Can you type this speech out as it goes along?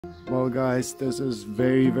Well guys, this is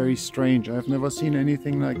very, very strange. I've never seen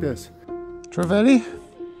anything like this. Trevally?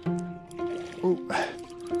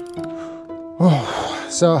 Oh,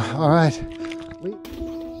 so, alright.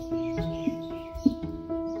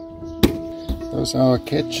 Those are our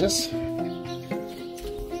catches.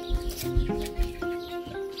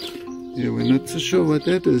 Yeah, we're not so sure what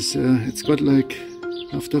that is. It's got like,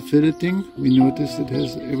 after filleting, we noticed it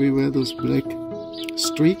has everywhere those black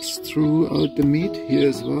streaks throughout the meat here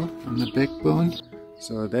as well, on the backbone.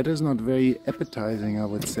 So that is not very appetizing, I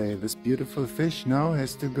would say. This beautiful fish now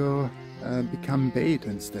has to go become bait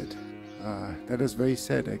instead. That is very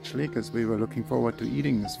sad actually, because we were looking forward to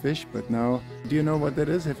eating this fish, but now, do you know what that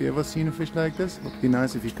is? Have you ever seen a fish like this? It would be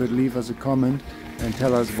nice if you could leave us a comment and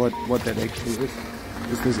tell us what that actually is.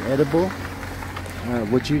 Is this edible?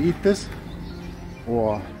 Would you eat this?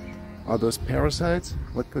 Or are those parasites?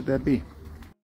 What could that be?